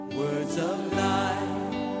Words of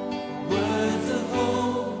life, words of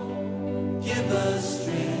hope, give us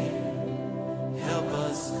strength, help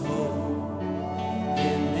us cope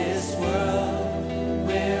in this world,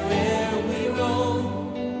 wherever we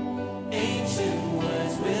roam. Ancient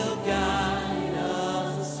words will guide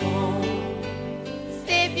us home.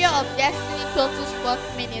 Savior of Destiny Total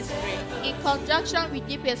Sports Ministry, in conjunction with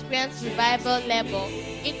Deep Experience Revival Label,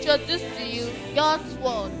 introduce to you God's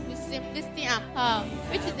Word with simplicity and power,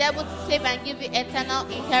 which is able to save and give you eternal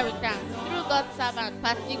inheritance through God's servant,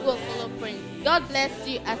 Pastor Okolo Prince. God bless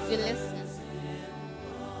you as you listen.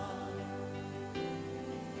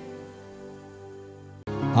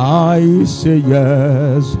 I say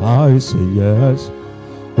yes,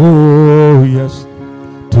 oh yes,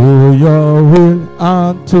 to your will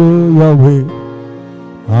and to your way.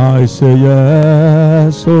 I say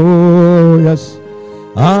yes, oh yes,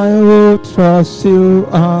 I will trust you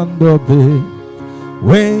and obey.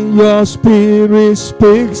 When your spirit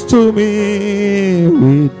speaks to me,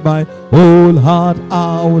 with my whole heart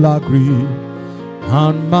I will agree,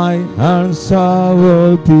 and my answer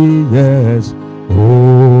will be yes,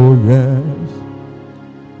 oh yes.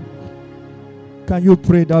 Can you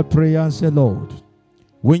pray that prayer and say, Lord,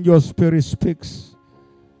 when your spirit speaks,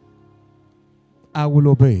 I will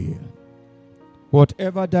obey.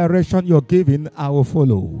 Whatever direction you're giving, I will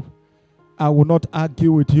follow. I will not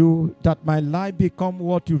argue with you, that my life become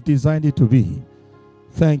what you've designed it to be.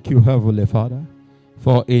 Thank you, Heavenly Father,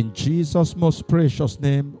 for in Jesus' most precious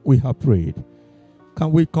name we have prayed.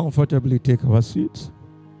 Can we comfortably take our seats?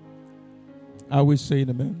 Are we saying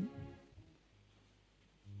amen?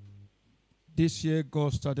 This year,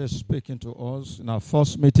 God started speaking to us in our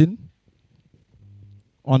first meeting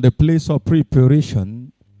on the place of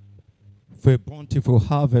preparation for a bountiful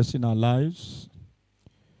harvest in our lives.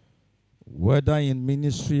 Whether in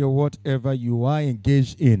ministry or whatever you are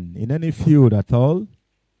engaged in any field at all,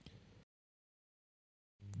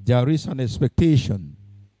 there is an expectation.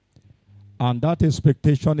 And that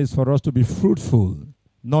expectation is for us to be fruitful,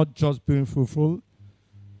 not just being fruitful,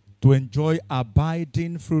 to enjoy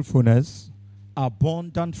abiding fruitfulness,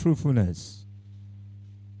 abundant fruitfulness.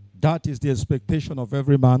 That is the expectation of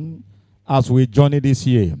every man as we journey this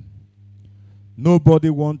year. Nobody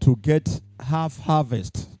wants to get half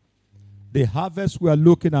harvest. The harvest we are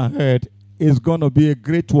looking ahead is going to be a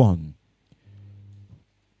great one.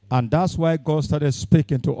 And that's why God started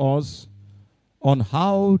speaking to us on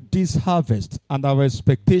how this harvest and our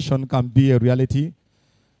expectation can be a reality,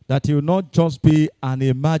 that it will not just be an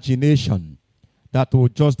imagination that will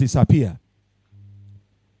just disappear.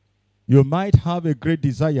 You might have a great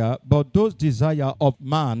desire, but those desires of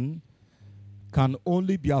man can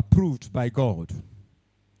only be approved by God.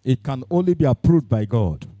 It can only be approved by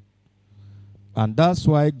God. And that's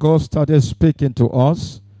why God started speaking to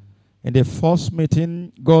us. In the first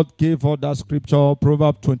meeting, God gave us that scripture,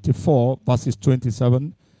 Proverbs 24, verses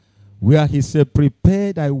 27, where he said,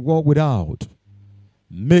 prepare thy work without,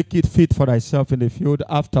 make it fit for thyself in the field,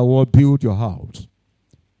 afterward build your house.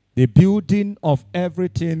 The building of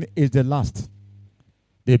everything is the last.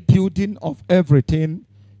 The building of everything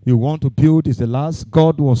you want to build is the last.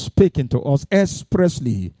 God was speaking to us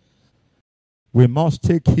expressly. We must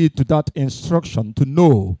take heed to that instruction to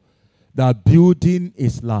know that building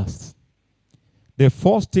is last. The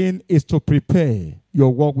first thing is to prepare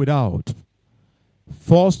your work without.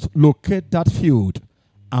 First, locate that field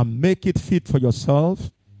and make it fit for yourself.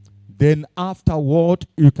 Then afterward,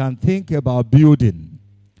 you can think about building.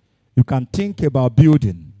 You can think about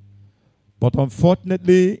building. But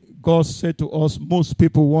unfortunately, God said to us, most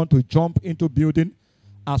people want to jump into building.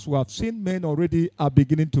 As we have seen, men already are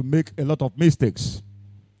beginning to make a lot of mistakes.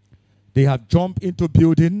 They have jumped into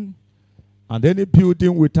building, and any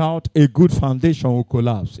building without a good foundation will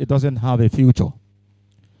collapse. It doesn't have a future.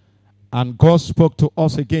 And God spoke to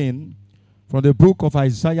us again from the book of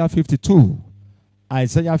Isaiah 52.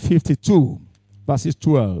 Isaiah 52, verses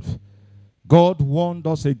 12. God warned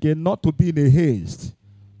us again not to be in a haste,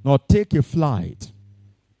 nor take a flight.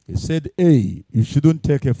 He said, hey, you shouldn't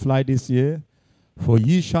take a flight this year, for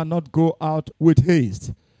ye shall not go out with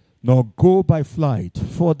haste, nor go by flight,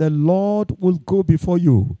 for the Lord will go before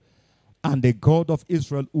you, and the God of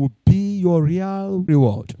Israel will be your real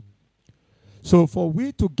reward. So for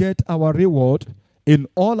we to get our reward in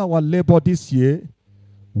all our labor this year,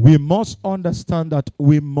 we must understand that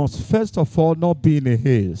we must first of all not be in a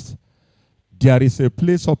haste. There is a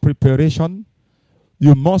place of preparation.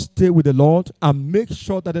 You must stay with the Lord and make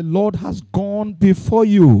sure that the Lord has gone before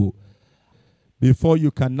you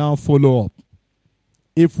can now follow up.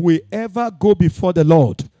 If we ever go before the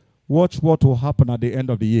Lord, watch what will happen at the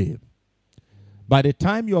end of the year. By the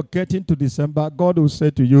time you're getting to December, God will say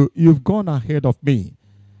to you, you've gone ahead of me,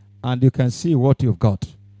 and you can see what you've got.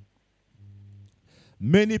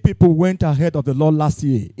 Many people went ahead of the Lord last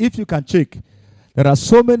year. If you can check, there are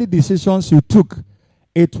so many decisions you took.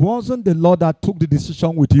 It wasn't the Lord that took the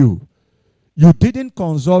decision with you. You didn't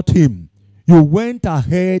consult him. You went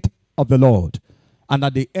ahead of the Lord. And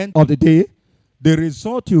at the end of the day, the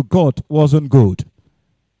result you got wasn't good.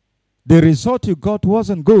 The result you got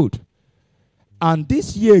wasn't good. And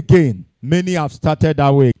this year again, many have started that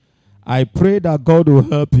way. I pray that God will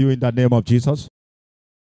help you in the name of Jesus.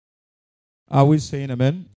 Are we saying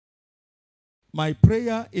amen? My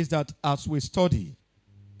prayer is that as we study,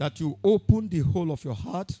 that you open the whole of your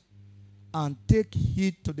heart and take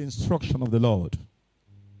heed to the instruction of the Lord.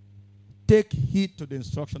 Take heed to the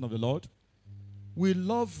instruction of the Lord. We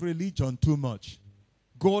love religion too much.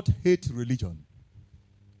 God hates religion.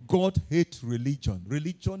 God hates religion.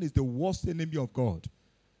 Religion is the worst enemy of God.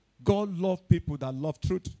 God loves people that love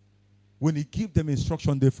truth. When he gives them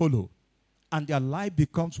instruction, they follow. And their life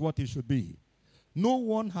becomes what it should be. No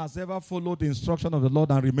one has ever followed the instruction of the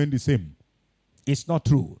Lord and remained the same. It's not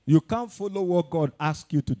true. You can't follow what God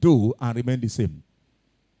asks you to do and remain the same.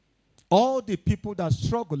 All the people that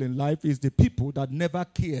struggle in life is the people that never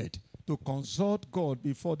cared to consult God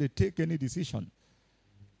before they take any decision.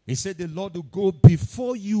 He said the Lord will go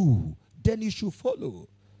before you, then you should follow.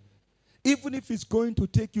 Even if it's going to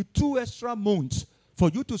take you 2 extra months for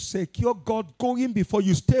you to secure God going before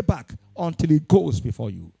you, stay back until he goes before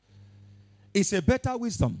you. It's a better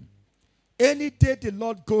wisdom. Any day the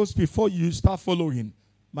Lord goes before you, start following.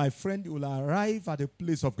 My friend, you will arrive at a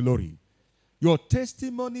place of glory. Your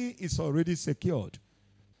testimony is already secured.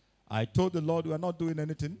 I told the Lord we are not doing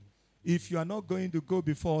anything. If you are not going to go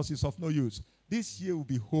before us, it's of no use. This year will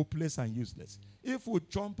be hopeless and useless. If we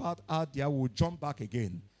jump out there, we'll jump back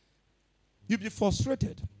again. You'll be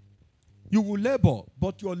frustrated. You will labor,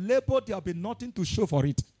 but your labor, there will be nothing to show for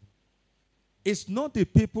it. It's not the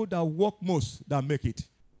people that work most that make it.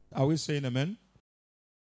 Are we saying amen?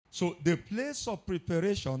 So the place of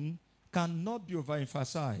preparation cannot be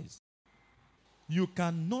overemphasized. You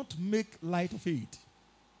cannot make light of it.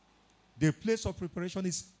 The place of preparation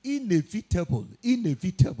is inevitable,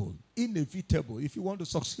 inevitable, inevitable if you want to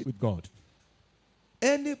succeed with God.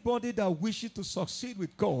 Anybody that wishes to succeed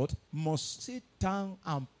with God must sit down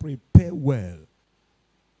and prepare well.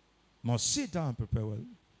 Must sit down and prepare well.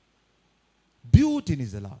 Building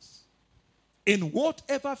is the last. In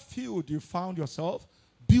whatever field you found yourself,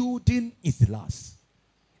 building is the last.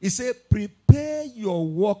 He said, prepare your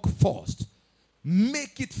work first.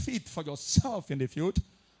 Make it fit for yourself in the field.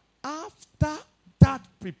 After that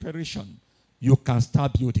preparation, you can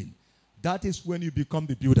start building. That is when you become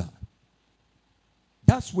the builder.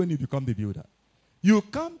 That's when you become the builder. You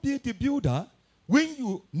can't be the builder when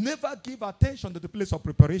you never give attention to the place of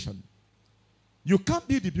preparation. You can't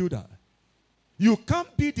be the builder. You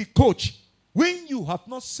can't be the coach when you have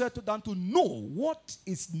not settled down to know what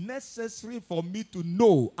is necessary for me to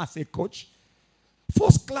know as a coach.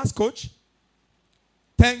 First class coach.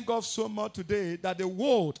 Thank God so much today that the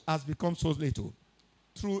world has become so little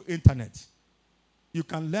through internet. You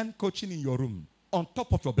can learn coaching in your room, on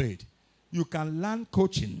top of your bed. You can learn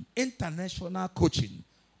coaching, international coaching,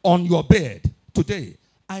 on your bed today.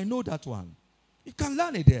 I know that one. You can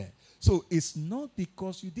learn it there. So it's not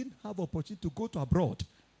because you didn't have opportunity to go to abroad.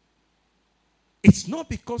 It's not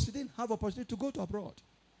because you didn't have opportunity to go to abroad.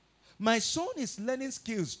 My son is learning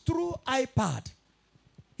skills through iPad.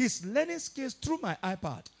 He's learning skills through my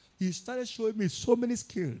iPad. He started showing me so many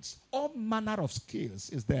skills. All manner of skills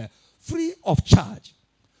is there, free of charge.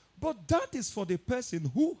 But that is for the person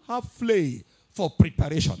who have play for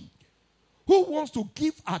preparation, who wants to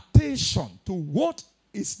give attention to what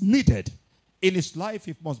is needed in his life.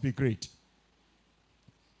 It must be great.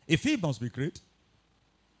 If he must be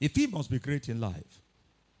great in life.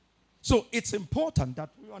 So it's important that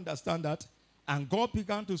we understand that. And God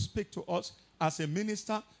began to speak to us. As a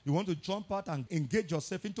minister, you want to jump out and engage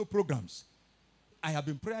yourself into programs. I have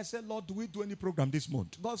been praying. I said, Lord, do we do any program this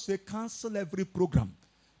month? God said, cancel every program.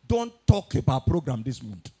 Don't talk about program this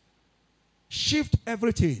month. Shift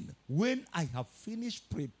everything when I have finished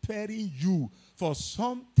preparing you for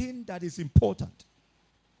something that is important.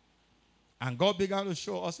 And God began to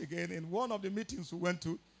show us again in one of the meetings we went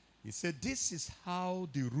to. He said, this is how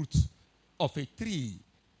the root of a tree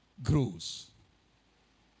grows.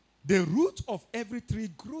 The root of every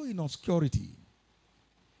tree grows in obscurity.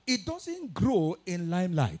 It doesn't grow in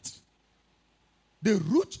limelight. The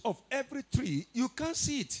root of every tree, you can't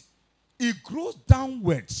see it. It grows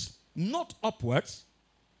downwards, not upwards.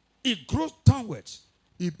 It grows downwards.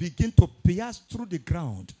 It begins to pierce through the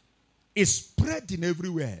ground. It's spreading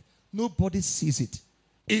everywhere. Nobody sees it.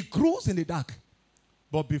 It grows in the dark.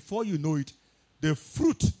 But before you know it, the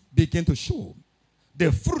fruit begin to show.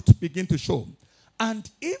 The fruit begin to show. And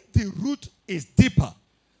if the root is deeper,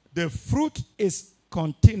 the fruit is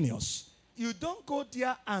continuous. You don't go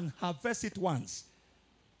there and harvest it once.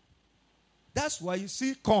 That's why you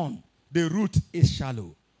see corn, the root is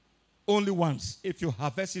shallow. Only once. If you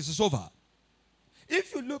harvest it, it's over.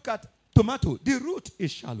 If you look at tomato, the root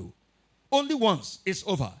is shallow. Only once, it's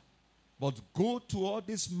over. But go to all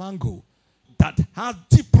this mango that has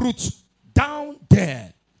deep roots down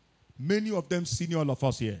there. Many of them senior all of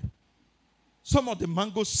us here. Some of the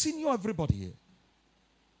mangoes senior everybody here.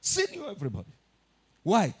 Senior everybody.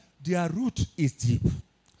 Why? Their root is deep.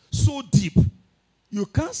 So deep. You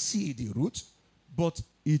can't see the root, but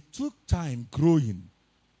it took time growing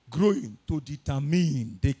to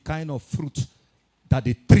determine the kind of fruit that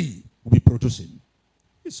the tree will be producing.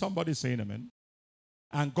 Is somebody saying amen?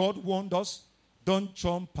 And God warned us, don't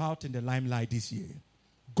jump out in the limelight this year.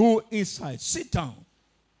 Go inside, sit down,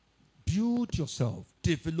 build yourself,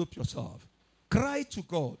 develop yourself. Cry to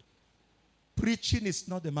God. Preaching is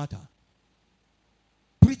not the matter.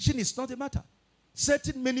 Preaching is not the matter.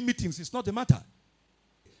 Setting many meetings is not the matter.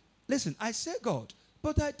 Listen, I say God,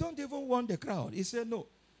 but I don't even want the crowd. He said no.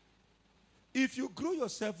 If you grow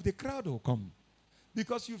yourself, the crowd will come.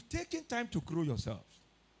 Because you've taken time to grow yourself.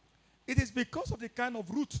 It is because of the kind of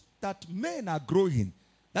root that men are growing.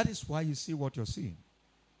 That is why you see what you're seeing.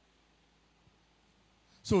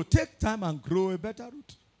 So take time and grow a better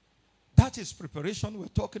root. That is preparation we're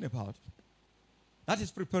talking about. That is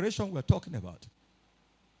preparation we're talking about.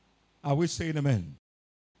 Are we saying amen?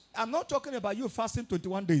 I'm not talking about you fasting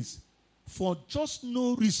 21 days for just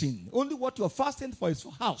no reason. Only what you're fasting for is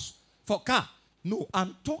for house, for car. No,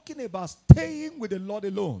 I'm talking about staying with the Lord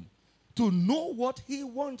alone. To know what He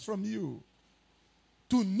wants from you.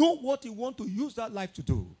 To know what He wants to use that life to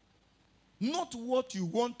do. Not what you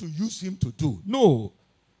want to use Him to do. No.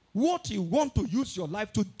 What He wants to use your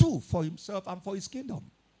life to do for Himself and for His kingdom.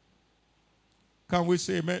 Can we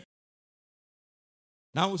say amen?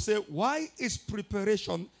 Now we say, why is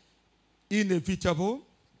preparation inevitable?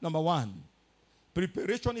 Number one,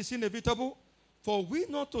 preparation is inevitable for we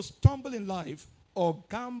not to stumble in life or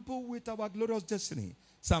gamble with our glorious destiny.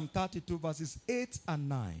 Psalm 32 verses 8 and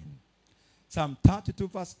 9. Psalm 32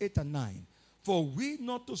 verse 8 and 9. For we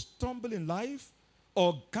not to stumble in life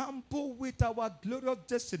or gamble with our glorious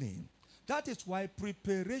destiny. That is why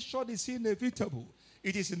preparation is inevitable.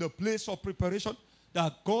 It is in the place of preparation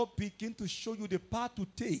that God begins to show you the path to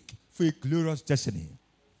take for a glorious destiny.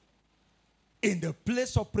 In the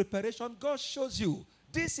place of preparation, God shows you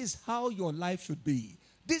this is how your life should be.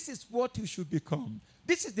 This is what you should become.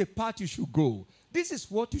 This is the path you should go. This is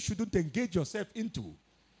what you shouldn't engage yourself into.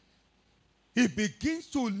 He begins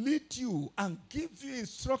to lead you and give you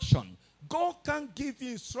instruction. God can't give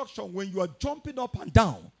you instruction when you are jumping up and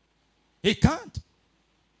down. He can't.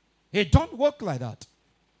 He don't work like that.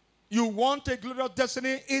 You want a glorious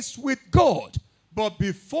destiny, it's with God. But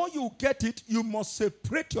before you get it, you must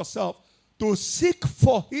separate yourself to seek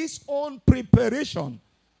for His own preparation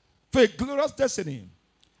for a glorious destiny.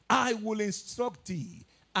 I will instruct thee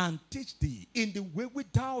and teach thee in the way which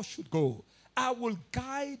thou should go. I will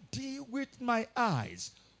guide thee with my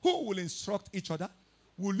eyes. Who will instruct each other?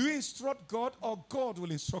 Will you instruct God or God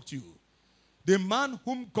will instruct you? The man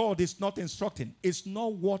whom God is not instructing is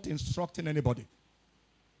not worth instructing anybody.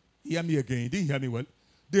 Hear me again. You didn't hear me well.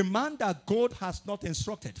 The man that God has not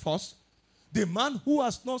instructed first, the man who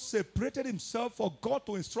has not separated himself for God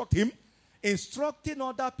to instruct him, instructing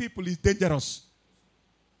other people is dangerous.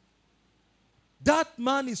 That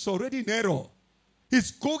man is already in error.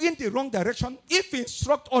 He's going the wrong direction. If he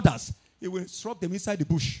instructs others, he will instruct them inside the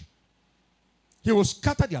bush. He will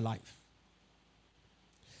scatter their life.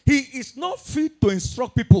 He is not fit to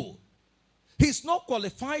instruct people. He is not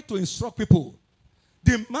qualified to instruct people.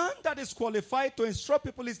 The man that is qualified to instruct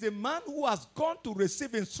people is the man who has gone to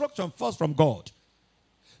receive instruction first from God.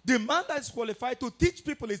 The man that is qualified to teach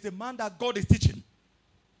people is the man that God is teaching.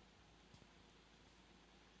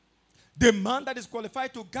 The man that is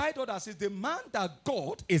qualified to guide others is the man that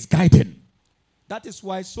God is guiding. That is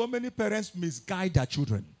why so many parents misguide their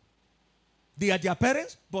children. They are their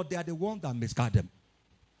parents, but they are the ones that misguide them.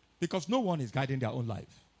 Because no one is guiding their own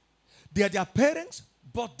life. They are their parents,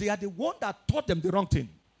 but they are the one that taught them the wrong thing.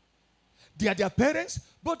 They are their parents,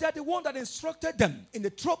 but they are the one that instructed them in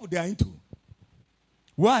the trouble they are into.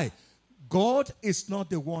 Why? God is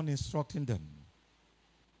not the one instructing them.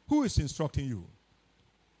 Who is instructing you?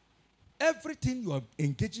 Everything you are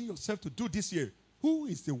engaging yourself to do this year, Who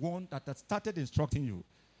is the one that has started instructing you?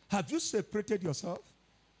 Have you separated yourself?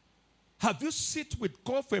 Have you sit with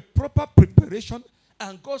God for a proper preparation?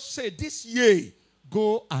 And God said, this year,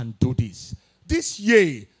 go and do this. This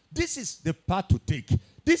year, this is the path to take.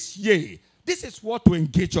 This year, this is what to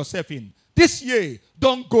engage yourself in. This year,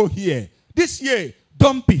 don't go here. This year,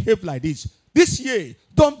 don't behave like this. This year,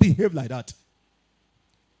 don't behave like that.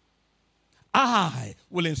 I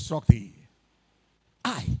will instruct thee.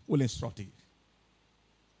 I will instruct thee.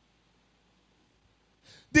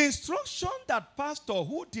 The instruction that pastor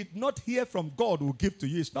who did not hear from God will give to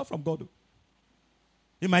you is not from God.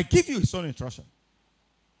 He might give you his own instruction.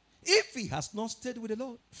 If he has not stayed with the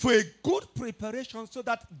Lord for a good preparation so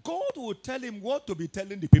that God will tell him what to be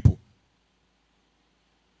telling the people.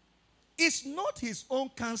 It's not his own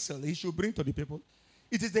counsel he should bring to the people.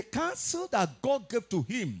 It is the counsel that God gave to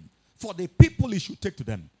him for the people he should take to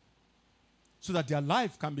them. So that their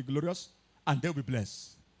life can be glorious and they'll be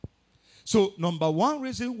blessed. So, number one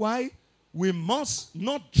reason why we must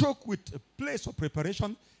not joke with a place of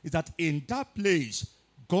preparation is that in that place,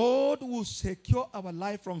 God will secure our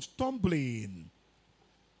life from stumbling.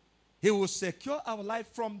 He will secure our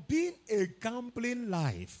life from being a gambling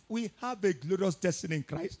life. We have a glorious destiny in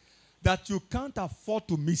Christ that you can't afford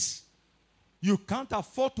to miss. You can't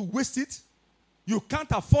afford to waste it. You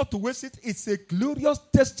can't afford to waste it. It's a glorious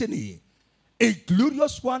destiny. A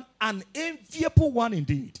glorious one, an enviable one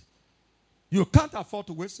indeed. You can't afford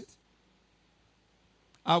to waste it.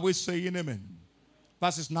 Are we saying amen?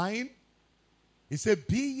 Verses 9. He said,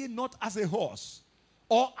 be ye not as a horse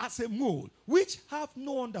or as a mule, which have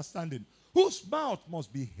no understanding, whose mouth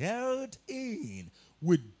must be held in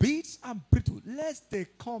with beads and brittle, lest they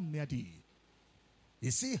come near thee.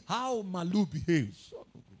 You see how Malu behaves.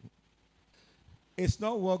 It's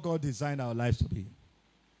not what God designed our lives to be.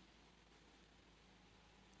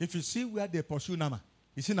 If you see where they pursue Nama,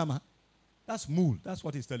 you see Nama? That's mule. That's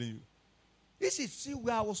what he's telling you. This is see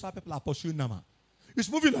where also people are pursuing Nama. It's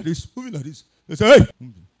moving like this, moving like this. They say,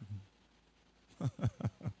 hey!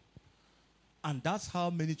 And that's how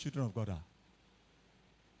many children of God are.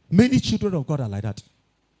 Many children of God are like that.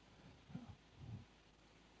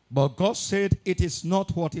 But God said it is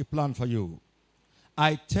not what he planned for you.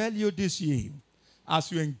 I tell you this year,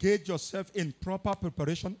 as you engage yourself in proper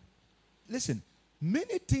preparation, listen,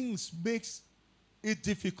 many things makes it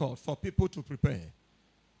difficult for people to prepare.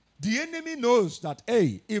 The enemy knows that,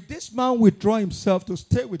 hey, if this man withdraw himself to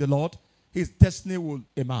stay with the Lord, his destiny will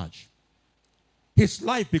emerge. His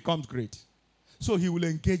life becomes great. So he will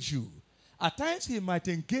engage you. At times he might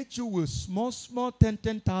engage you with small,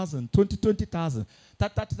 10,000, 20,000,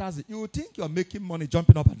 30,000. You will think you're making money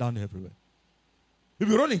jumping up and down everywhere. If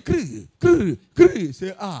you're running,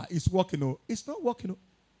 say, it's working. Oh. It's not working. Oh.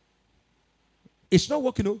 It's not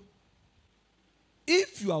working. Oh.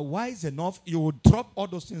 If you are wise enough, you will drop all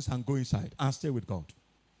those things and go inside and stay with God.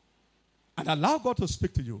 And allow God to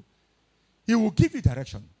speak to you. He will give you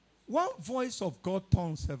direction. One voice of God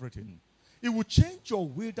turns everything. It will change your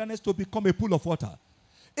wilderness to become a pool of water.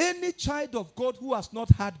 Any child of God who has not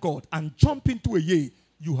had God and jump into a year,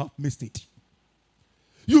 you have missed it.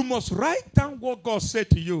 You must write down what God said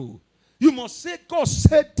to you. You must say, God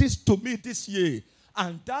said this to me this year.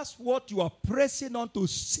 And that's what you are pressing on to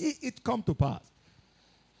see it come to pass.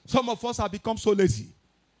 Some of us have become so lazy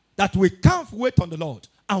that we can't wait on the Lord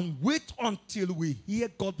and wait until we hear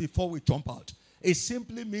God before we jump out. It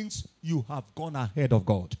simply means you have gone ahead of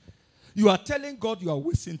God. You are telling God you are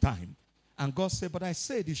wasting time. And God said, but I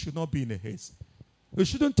said it should not be in a haste. You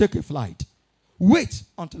shouldn't take a flight. Wait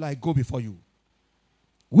until I go before you.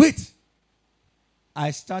 Wait. I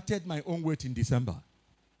started my own wait in December.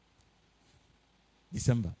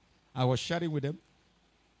 I was sharing with them.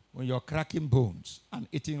 When you're cracking bones and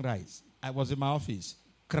eating rice, I was in my office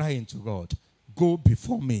crying to God, go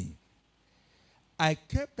before me. I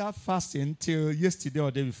kept that fasting till yesterday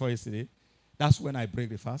or day before yesterday. That's when I break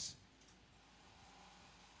the fast.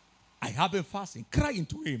 I have been fasting, crying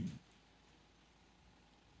to him.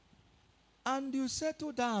 And you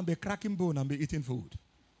settle down and be cracking bone and be eating food.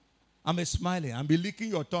 And be smiling and be licking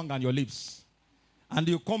your tongue and your lips. And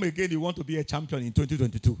you come again, you want to be a champion in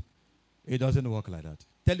 2022. It doesn't work like that.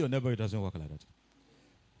 Tell your neighbor it doesn't work like that.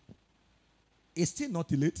 It's still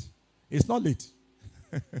not late. It's not late.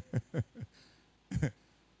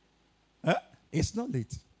 It's not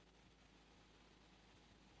late.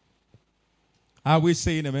 Are we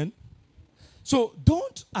saying amen? So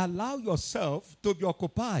don't allow yourself to be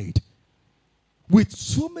occupied with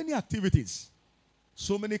so many activities.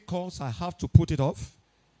 So many calls, I have to put it off.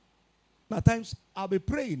 At times, I'll be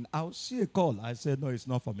praying. I'll see a call. I say, no, it's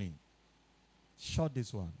not for me. Shut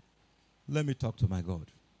this one. Let me talk to my God.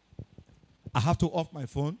 I have to off my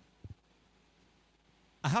phone.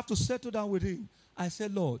 I have to settle down with him. I say,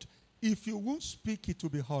 Lord, if you won't speak, it will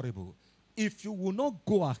be horrible. If you will not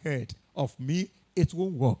go ahead of me, it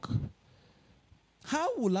won't work. How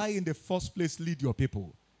will I in the first place lead your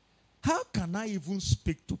people? How can I even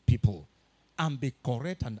speak to people and be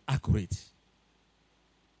correct and accurate?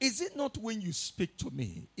 Is it not when you speak to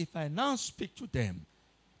me, if I now speak to them,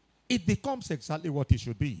 it becomes exactly what it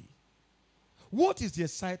should be? What is the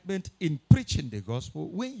excitement in preaching the gospel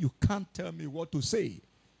when you can't tell me what to say?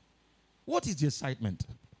 What is the excitement?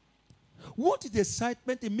 What is the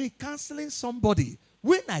excitement in me canceling somebody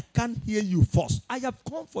when I can't hear you first? I have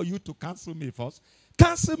come for you to cancel me first.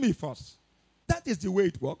 Cancel me first. That is the way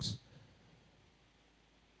it works.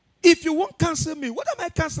 If you won't cancel me, what am I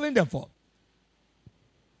canceling them for?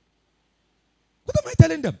 What am I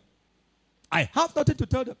telling them? I have nothing to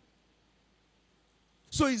tell them.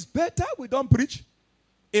 So it's better we don't preach.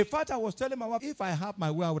 In fact, I was telling my wife, if I have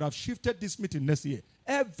my way, I would have shifted this meeting next year.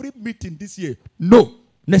 Every meeting this year, no.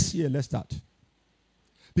 Next year, let's start.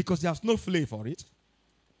 Because there's no flavor for it.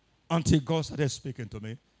 Until God started speaking to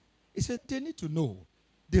me. He said, they need to know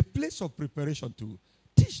the place of preparation to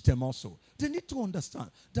teach them also. They need to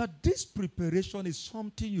understand that this preparation is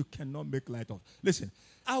something you cannot make light of. Listen,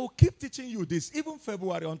 I will keep teaching you this, even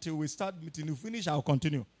February until we start meeting. You finish, I will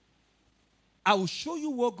continue. I will show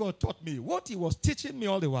you what God taught me, what he was teaching me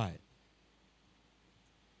all the while.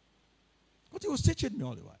 What he was teaching me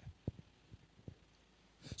all the while.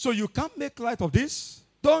 So you can't make light of this.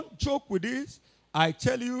 Don't joke with this. I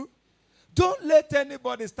tell you, don't let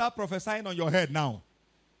anybody start prophesying on your head now.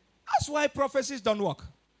 That's why prophecies don't work.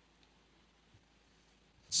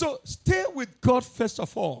 So stay with God first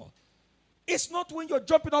of all. It's not when you're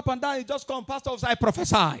jumping up and down, you just come, Pastor, I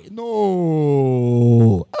prophesy.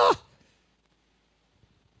 No.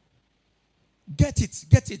 Get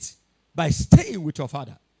it by staying with your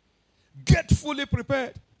Father. Get fully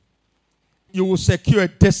prepared. You will secure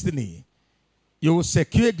destiny. You will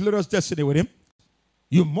secure a glorious destiny with him.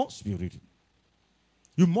 You must be reading.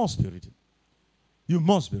 You must be reading. You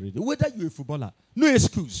must be reading. Whether you're a footballer, no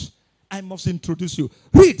excuse. I must introduce you.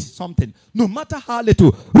 Read something. No matter how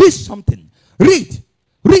little, read something. Read.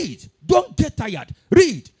 Read. Don't get tired.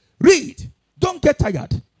 Read. Read. Don't get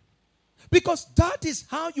tired. Because that is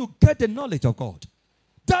how you get the knowledge of God.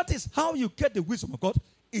 That is how you get the wisdom of God.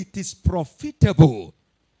 It is profitable.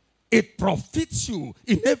 It profits you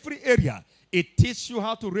in every area. It teaches you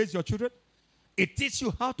how to raise your children. It teaches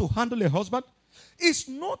you how to handle a husband. It's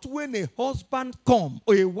not when a husband comes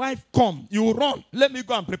or a wife comes, you run. Let me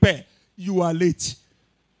go and prepare. You are late.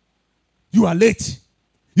 You are late.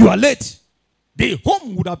 You are late. The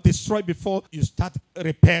home would have destroyed before you start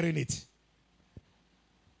repairing it.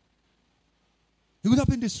 It would have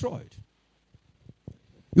been destroyed.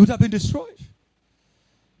 It would have been destroyed.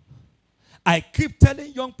 I keep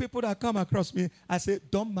telling young people that come across me, I say,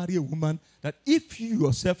 don't marry a woman that if you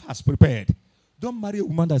yourself has prepared, don't marry a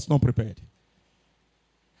woman that's not prepared.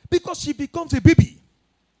 Because she becomes a baby.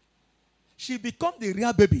 She becomes the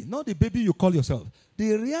real baby, not the baby you call yourself.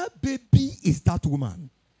 The real baby is that woman.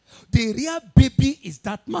 The real baby is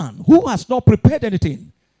that man who has not prepared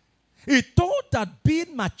anything. He thought that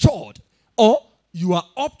being matured or you are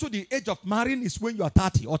up to the age of marrying is when you are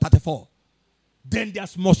 30 or 34. Then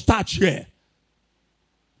there's mustache here.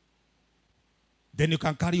 Then you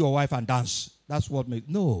can carry your wife and dance. That's what makes.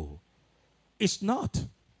 No. It's not.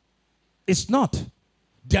 It's not.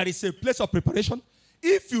 There is a place of preparation.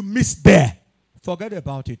 If you miss there, forget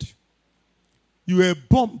about it. You a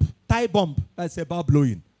bomb, tie bomb that's about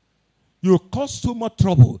blowing. You cause too much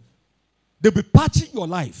trouble. They'll be patching your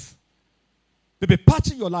life. They'll be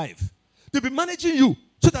patching your life. They'll be managing you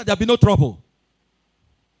so that there'll be no trouble.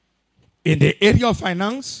 In the area of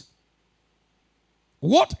finance,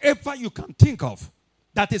 whatever you can think of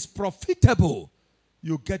that is profitable,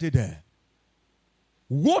 you get it there.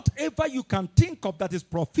 Whatever you can think of that is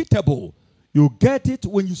profitable, you get it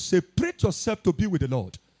when you separate yourself to be with the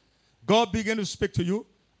Lord. God begins to speak to you.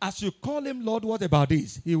 As you call him, Lord, what about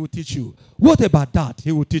this? He will teach you. What about that?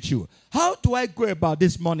 He will teach you. How do I go about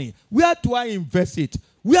this money? Where do I invest it?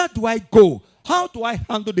 Where do I go? How do I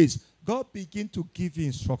handle this? God begins to give you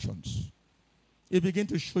instructions. He begins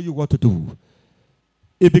to show you what to do.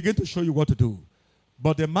 He begins to show you what to do.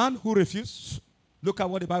 But the man who refused, look at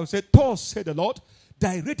what the Bible said. Thus said the Lord,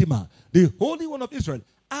 thy Redeemer, the Holy One of Israel.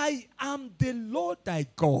 I am the Lord thy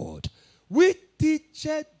God, which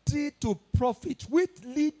teacheth thee to profit, which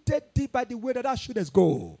leadeth thee by the way that thou shouldest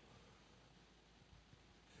go.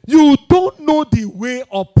 You don't know the way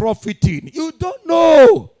of profiting. You don't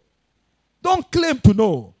know. Don't claim to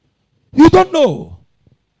know. You don't know.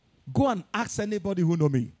 Go and ask anybody who know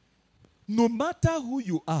me. No matter who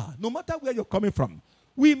you are, no matter where you're coming from,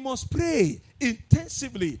 we must pray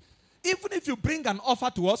intensively. Even if you bring an offer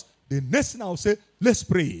to us, the next thing I will say, let's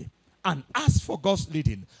pray and ask for God's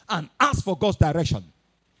leading and ask for God's direction.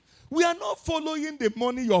 We are not following the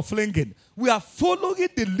money you're flinging. We are following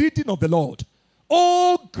the leading of the Lord.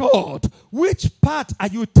 Oh God, which path are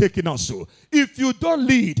you taking us to? If you don't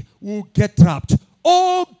lead, we'll get trapped.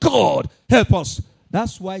 Oh God, help us.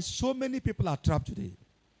 That's why so many people are trapped today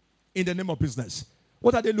in the name of business.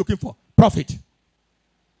 What are they looking for? Profit.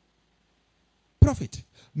 Profit.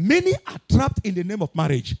 Many are trapped in the name of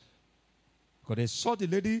marriage. Because they saw the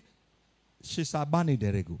lady, she's a bunny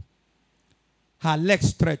derego. Her legs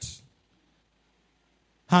stretch.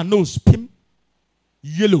 Her nose pim,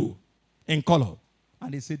 yellow in color.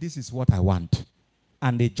 And they say, this is what I want.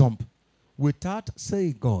 And they jump. Without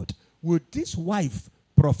saying, God, will this wife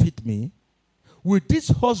profit me? Will this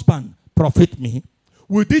husband profit me?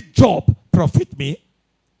 Will this job profit me?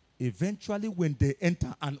 Eventually, when they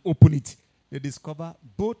enter and open it, they discover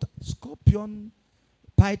both scorpion,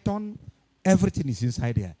 python, everything is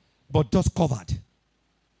inside there. But just covered.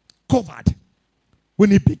 Covered.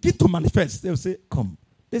 When it begins to manifest, they'll say, come,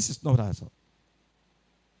 this is not us.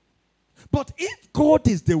 But if God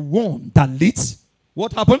is the one that leads,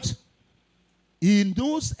 what happens? He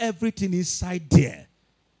knows everything inside there.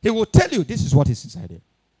 He will tell you, this is what is inside there.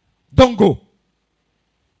 Don't go.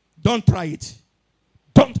 Don't try it.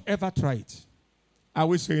 Don't ever try it. Are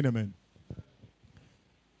we saying amen?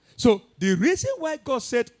 So, the reason why God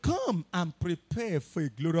said, come and prepare for a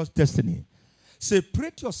glorious destiny.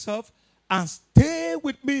 Separate yourself and stay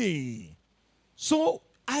with me. So,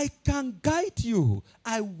 I can guide you.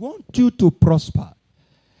 I want you to prosper.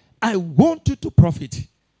 I want you to profit.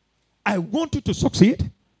 I want you to succeed.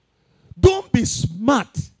 Don't be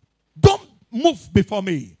smart. Don't move before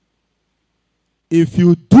me. If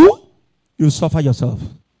you do, you suffer yourself.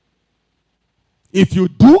 If you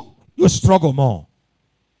do, you struggle more.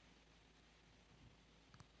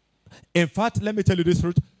 In fact, let me tell you this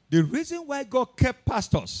truth. The reason why God kept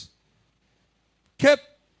pastors, kept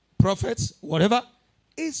prophets, whatever,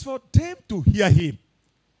 is for them to hear him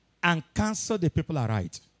and counsel the people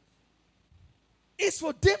aright. It's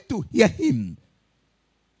for them to hear him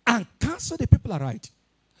and counsel the people aright.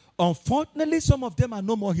 Unfortunately, some of them are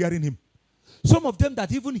no more hearing him. Some of them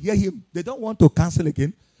that even hear him, they don't want to cancel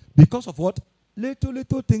again because of what?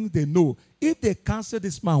 Little things they know. If they cancel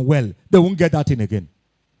this man well, they won't get that in again.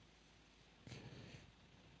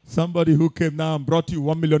 Somebody who came now and brought you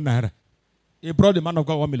 1 million naira. He brought the man of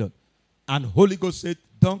God 1 million. And Holy Ghost said,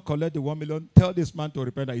 don't collect the 1 million. Tell this man to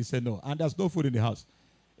repent. He said no. And there's no food in the house.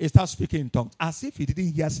 He starts speaking in tongues. As if he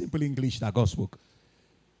didn't hear simple English that God spoke.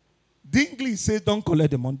 The English says, don't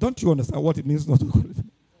collect the money. Don't you understand what it means not to collect the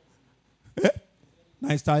money? Eh?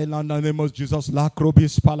 Nice time in the name of Jesus. He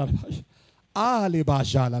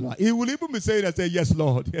will even be saying and say, yes,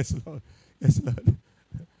 Lord. Yes, Lord. Yes, Lord.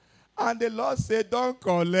 And the Lord said, don't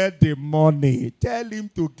collect the money. Tell him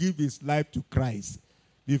to give his life to Christ.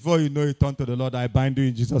 Before you know it, turn to the Lord. I bind you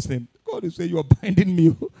in Jesus' name. God will say, you are binding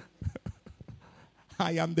me.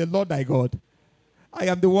 I am the Lord thy God. I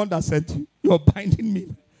am the one that sent you. You are binding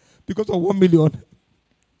me because of 1 million.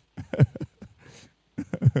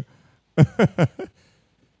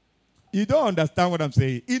 You don't understand what I'm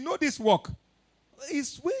saying. You know this work.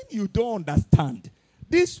 It's when you don't understand.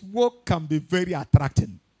 This work can be very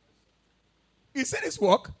attracting. You see this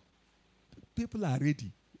work? People are ready.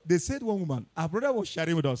 They said one woman, our brother was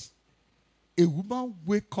sharing with us. A woman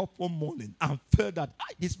wake up one morning and felt that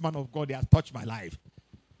this man of God has touched my life.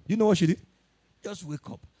 You know what she did? Just wake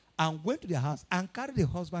up and went to their house and carried the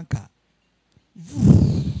husband car.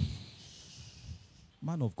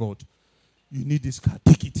 Man of God, you need this car,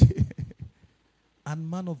 take it. And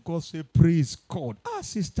man of God said, praise God.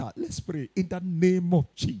 Sister, let's pray in the name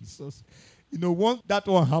of Jesus. You know, once that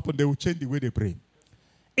one happened, they will change the way they pray.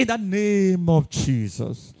 In the name of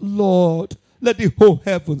Jesus, Lord, let the whole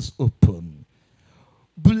heavens open.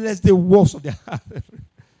 Bless the walls of the heart.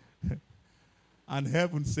 And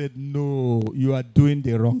heaven said, no, you are doing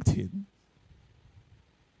the wrong thing.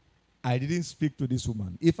 I didn't speak to this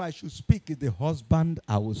woman. If I should speak, it's the husband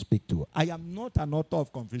I will speak to. I am not an author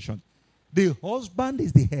of confusion. The husband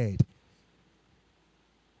is the head.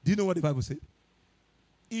 Do you know what the Bible said?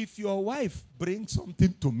 If your wife brings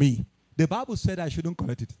something to me, the Bible said I shouldn't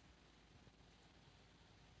collect it.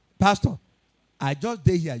 Pastor, I just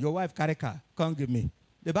stay here. Your wife carry car. Come give me.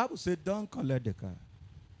 The Bible said don't collect the car.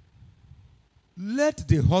 Let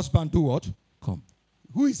the husband do what? Come.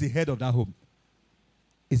 Who is the head of that home?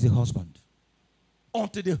 It's the husband.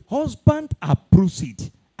 until the husband approves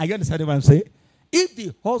it. Are you understanding what I'm saying? If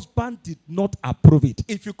the husband did not approve it,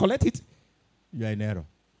 if you collect it, you are in error.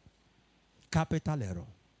 Capital error.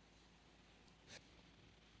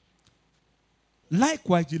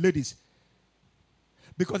 Likewise, the ladies.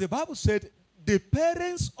 Because the Bible said the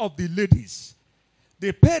parents of the ladies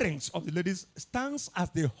stands as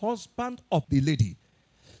the husband of the lady.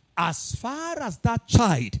 As far as that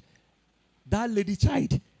lady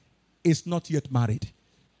child is not yet married.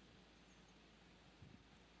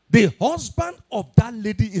 The husband of that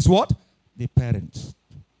lady is what? The parents.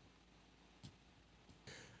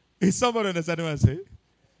 Is somebody understanding what I'm saying?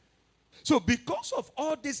 So because of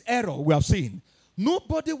all this error we have seen,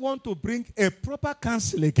 nobody want to bring a proper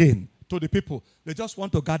counsel again to the people. They just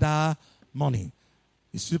want to gather money.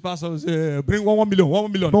 You see, pastor say, bring 1 million,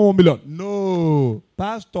 1 million, no 1 million. No.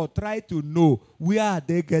 Pastor, try to know where are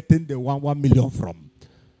they getting the 1 million from.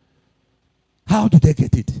 How do they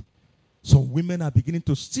get it? Some women are beginning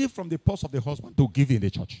to steal from the purse of the husband to give in the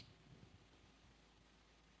church.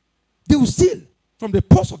 They will steal from the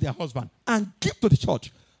purse of their husband and give to the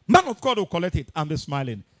church. Man of God will collect it and be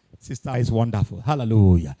smiling. Sister is wonderful.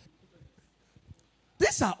 Hallelujah.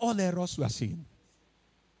 These are all errors we are seeing.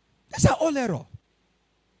 These are all errors.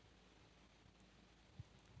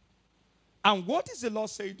 And what is the Lord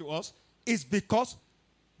saying to us? Is because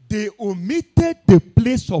they omitted the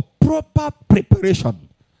place of proper preparation.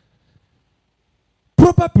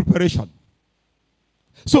 Proper preparation.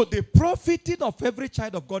 So the profiting of every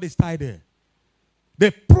child of God is tied there.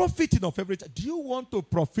 The profiting of every child. Do you want to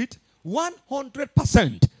profit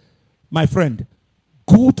 100%? My friend,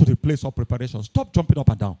 go to the place of preparation. Stop jumping up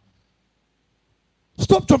and down.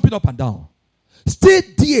 Stop jumping up and down. Stay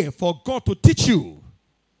there for God to teach you.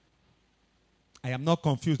 I am not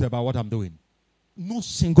confused about what I'm doing. No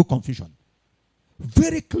single confusion.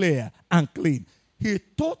 Very clear and clean. He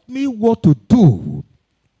taught me what to do.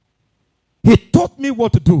 He taught me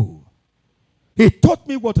what to do. He taught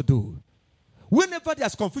me what to do. Whenever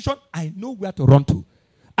there's confusion, I know where to run to.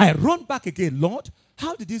 I run back again. Lord,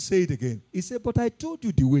 how did he say it again? He said, but I told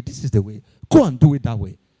you the way. This is the way. Go and do it that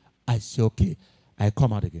way. I say, okay. I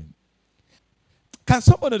come out again. Can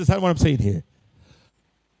somebody understand what I'm saying here?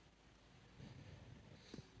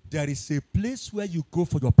 There is a place where you go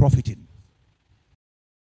for your profiting.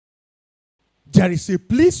 There is a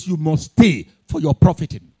place you must stay for your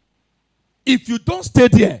profiting. If you don't stay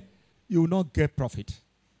there, you will not get profit.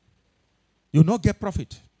 You will not get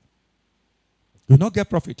profit. You will not get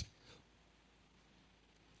profit.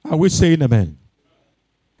 Are we saying amen?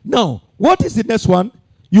 Now, what is the next one?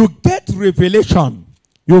 You get revelation.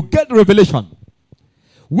 You get revelation.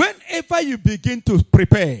 Whenever you begin to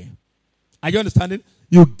prepare, are you understanding?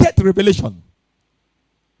 You get revelation.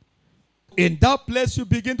 In that place, you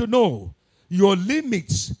begin to know your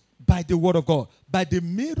limits by the word of God. By the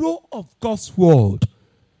mirror of God's word,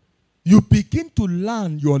 you begin to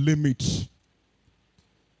learn your limits.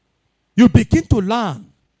 You begin to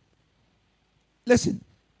learn. Listen,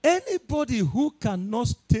 anybody who cannot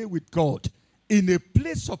stay with God in a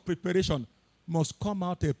place of preparation must come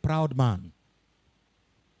out a proud man.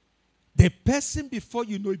 The person, before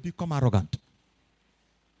you know, it becomes arrogant.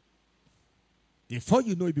 Before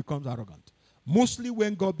you know, it becomes arrogant. Mostly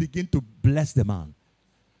when God begins to bless the man.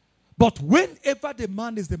 But whenever the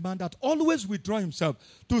man is the man that always withdraw himself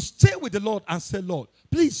to stay with the Lord and say, Lord,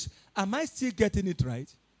 please, am I still getting it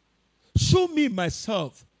right? Show me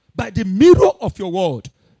myself by the mirror of your word.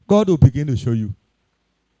 God will begin to show you.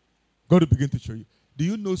 God will begin to show you. Do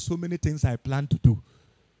you know so many things I plan to do?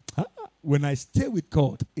 When I stay with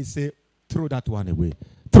God, He say, throw that one away.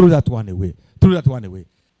 Throw that one away. Throw that one away.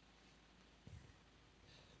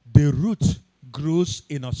 The root grows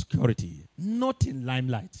in obscurity, not in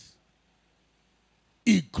limelight.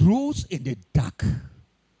 It grows in the dark.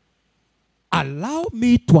 Allow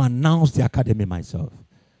me to announce the academy myself.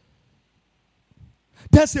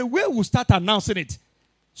 There's a way we'll start announcing it.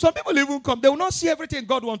 Some people even come, they will not see everything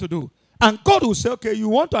God wants to do. And God will say, okay, you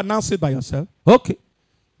want to announce it by yourself? Okay.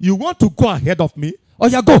 You want to go ahead of me? Oh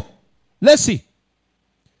yeah, go. Let's see.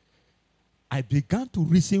 I began to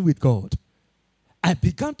reason with God. I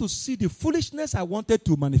began to see the foolishness I wanted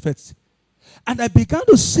to manifest. And I began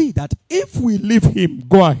to see that if we leave Him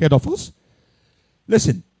go ahead of us,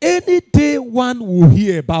 listen, any day one will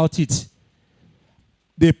hear about it,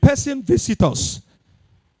 the person visit us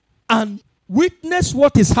and witness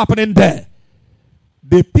what is happening there,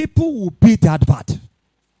 the people will be the advert.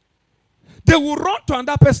 They will run to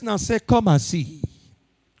another person and say, come and see.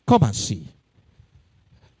 Come and see.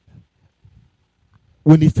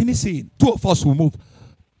 When they finish seeing, two of us will move.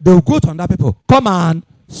 They will go to another people. Come and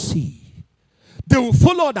see. They will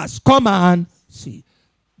follow others. Come and see.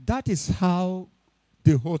 That is how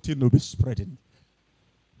the whole thing will be spreading.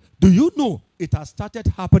 Do you know it has started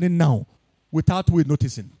happening now without we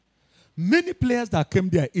noticing? Many players that came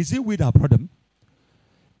there, is it we that brought them?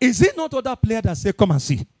 Is it not other players that say, come and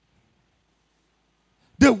see?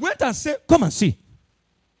 They went and say, come and see.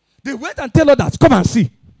 They went and tell others, come and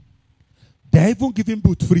see. They are even giving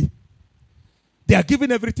boot free. They are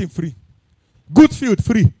giving everything free. Good field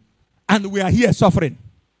free. And we are here suffering.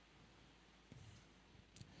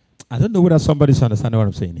 I don't know whether somebody's understanding what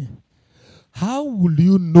I'm saying here. How will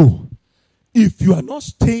you know if you are not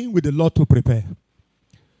staying with the Lord to prepare?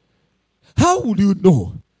 How will you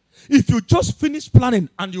know if you just finish planning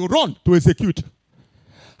and you run to execute?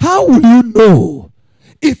 How will you know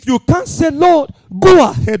if you can't say, Lord, go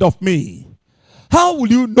ahead of me? How will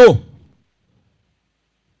you know?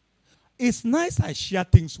 It's nice I share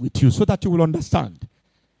things with you so that you will understand.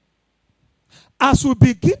 As we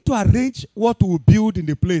begin to arrange what we build in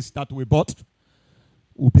the place that we bought,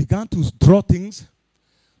 we began to draw things.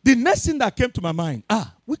 The next thing that came to my mind,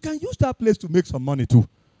 we can use that place to make some money too.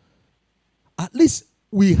 At least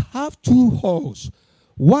we have 2 halls.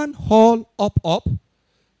 One hall up.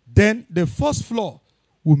 Then the first floor,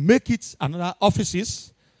 we make it another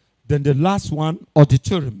offices. Then the last one,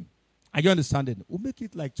 auditorium. Are you understanding? We'll make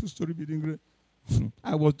it like 2-story building.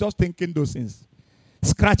 I was just thinking those things.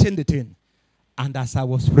 Scratching the thing. And as I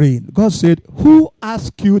was praying, God said, who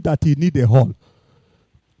asked you that you need a hall?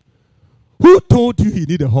 Who told you he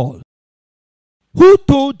need a hall? Who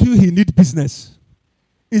told you he need business?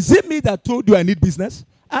 Is it me that told you I need business?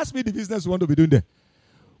 Ask me the business you want to be doing there.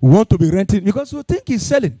 We want to be renting because we think he's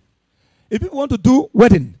selling. If people want to do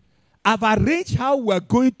wedding, I've arranged how we're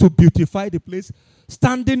going to beautify the place,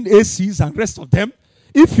 standing ACs and rest of them.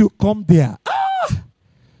 If you come there,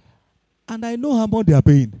 and I know how much they are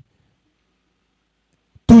paying.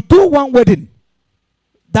 To do one wedding,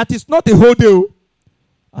 that is not a whole day.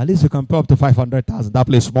 At least you can pay up to 500,000. That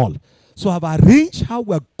place small. So I've arranged how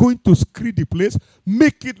we're going to screen the place,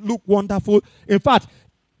 make it look wonderful. In fact,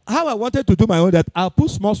 how I wanted to do my own, that I'll put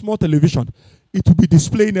small television. It will be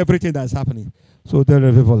displaying everything that's happening. So there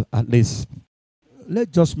are people, at least,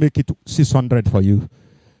 let's just make it 600 for you.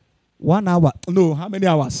 1 hour. No, how many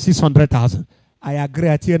hours? 600,000. I agree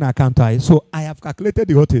at here and I can't tie. So I have calculated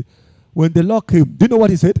the hotel. When the Lord came, do you know what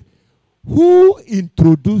he said? Who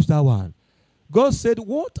introduced that one? God said,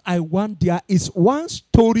 what I want there is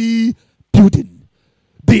 1-story building.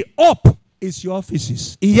 The up is your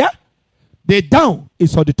offices. Yeah? The down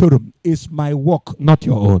is auditorium. It's my work, not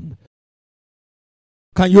your own.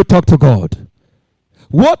 Can you talk to God?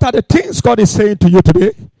 What are the things God is saying to you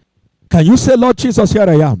today? Can you say, Lord Jesus, here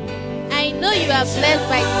I am? I know you are blessed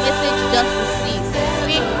by the message you just received.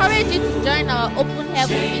 We encourage you to join our open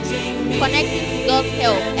heaven meeting, connecting to God's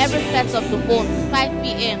help every first of the month, 5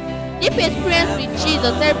 p.m. Deep Experience with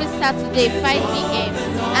Jesus every Saturday, 5 p.m.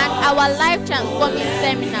 And our life transforming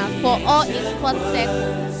seminar for all in sports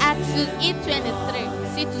sectors at 2E23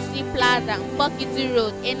 C2C Plaza, Bokiti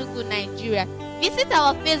Road, Enugu, Nigeria. Visit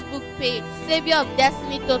our Facebook page, Savior of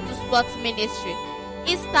Destiny Total Sports Ministry,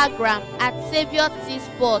 Instagram at Savior T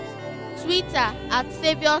Sports, Twitter at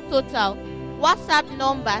Savior Total, WhatsApp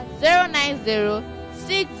number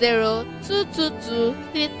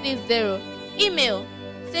 090-60-222-330, email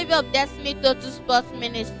Savior of Destiny Total Sports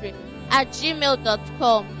Ministry at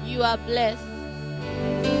gmail.com. You are blessed.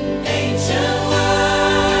 Angel.